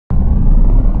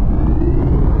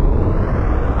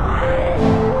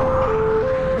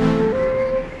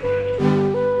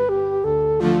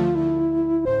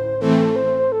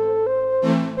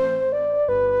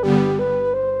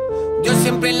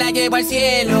al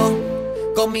cielo.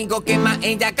 Conmigo quema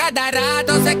ella cada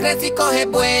rato, se crece y coge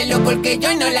vuelo, porque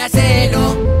yo no la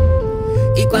celo.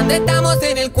 Y cuando estamos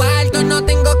en el cuarto no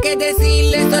tengo que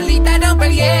decirle, solita rompe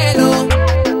el hielo.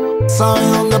 Sabe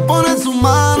dónde pone su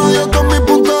mano, yo con mi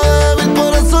punto débil,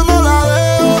 por eso no la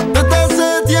dejo. Desde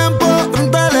hace tiempo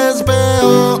frente al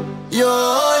espejo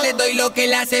yo le doy lo que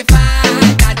le hace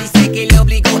falta, dice que le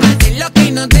obligo a hacer lo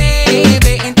que no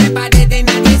debe. Entre paredes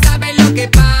nadie sabe lo que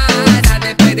pasa,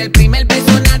 después del primer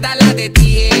beso nada la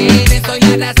detiene. Soy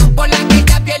la razón por la que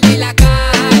ella pierde la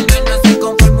calma, no se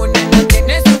conforma una noche,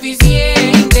 no es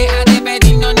suficiente. A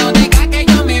despedirnos no deja que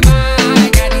yo me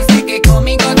vaya, dice que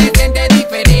conmigo se siente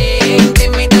diferente.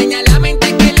 Me daña la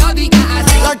mente que lo diga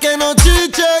así. La que no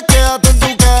chiche, quédate en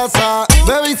tu casa.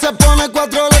 Baby se pone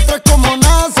 4 letras como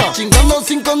NASA. Chingando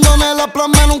sin condones, las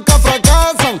planes nunca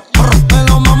fracasan. Me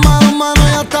lo mamaron mano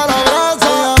y hasta la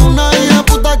brasa. Ella una hija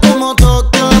puta como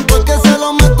Tokio, porque se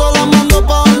lo meto la mando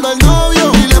pa' donde el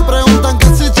novio. Y le preguntan que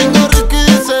si chingo rico y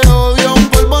dice obvio. Un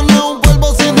polvo no es un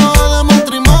polvo sino de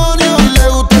matrimonio. Y le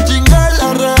gusta chingar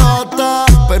la arrebata.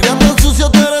 Perreando sucio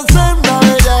tú eres senda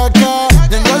bellaca.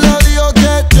 Ñengo le digo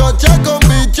que chocha con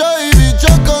bicho y bicho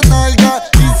con nalga.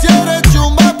 Y si eres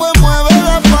chumba pues mueve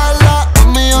la falda. A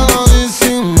mí yo no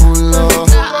disimulo,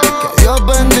 que Dios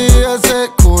bendiga ese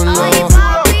culo.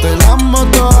 Te la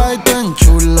moto ahí tan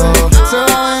chulo. Se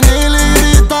va a venir y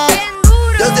grita.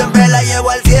 Yo siempre la llevo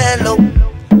al cielo.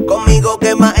 Conmigo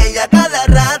quema ella cada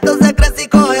rato, se crece y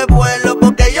coge vuelo,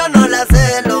 porque yo no la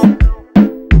celo.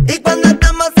 Y cuando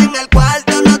estamos en el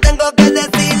cuarto no tengo que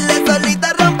decirle,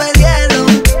 solita rompe el hielo.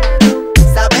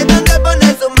 Sabe dónde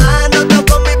pone su mano,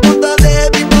 toco mi punto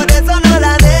débil, por eso no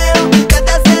la dejo.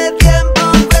 Desde hace tiempo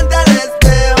frente al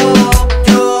espejo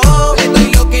yo le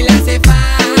doy lo que le hace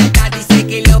falta, dice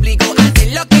que le obligo a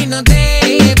hacer lo que no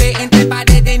debe. Entre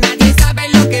paredes nadie sabe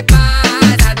lo que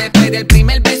pasa, después del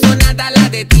primer beso nada la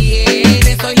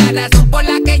detiene. Soy la razón por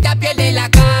la que ella pierde la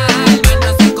calma,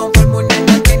 no se conforma una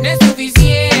noche, no es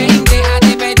suficiente. A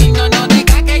despedirnos no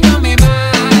deja que yo me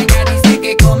vaya, dice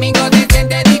que conmigo se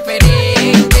siente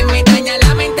diferente. Me daña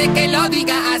la mente que lo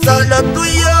diga así. Solo tú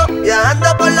y yo,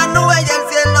 viajando por las nubes y el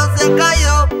cielo se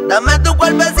cayó. Dame tu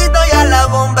cuerpecito y a la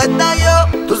bomba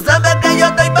estalló. Tú sabes que yo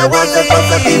estoy para ti. Te voy a hacer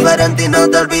cosas diferentes y no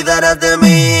te olvidarás de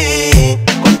mí.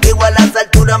 Contigo a las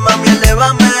alturas, mami,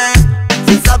 elévame.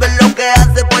 Si sabes lo que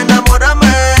haces, pues enamórame.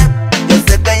 Yo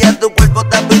sé que ya tu cuerpo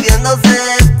está pidiendo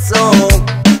sexo,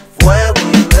 fuego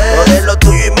y beso. Lo de lo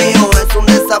tuyo y mío es un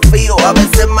desafío. A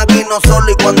veces maquino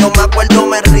solo y cuando me acuerdo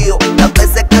me río. Las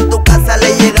veces que a tu casa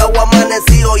le he llegado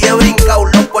amanecido y he brincado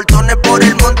los portones por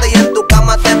el monte y en tu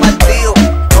cama te partido.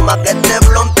 No más que este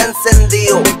blon te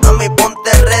encendido. Mami,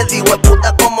 ponte ready,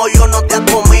 hueputa como yo no te has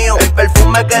comido. El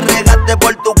perfume que regaste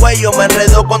por tu cuello me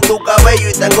enredó con tu cabello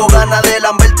y tengo ganas de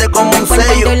lamberte como un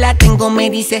sello. Cuando la tengo me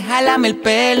dice jálame el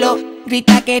pelo,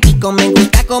 grita que rico, me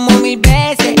gusta como 1000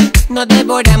 veces. Nos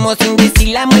devoramos sin decir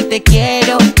la muerte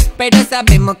quiero, pero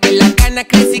sabemos que la cana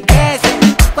crece y crece.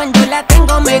 Cuando la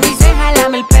tengo me dice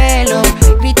jálame el pelo,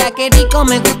 grita que rico,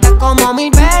 me gusta como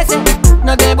 1000 veces.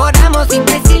 Nos devoramos sin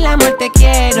decir la muerte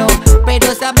quiero,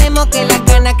 pero sabemos que la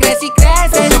cana crece y Yo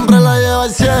crece. siempre la llevo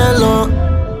al cielo.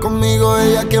 Conmigo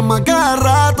ella quema cada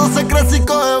rato, se crece y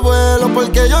coge vuelo,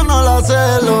 porque yo no la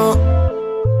celo.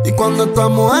 Y cuando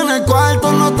estamos en el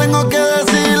cuarto no tengo que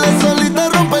decirle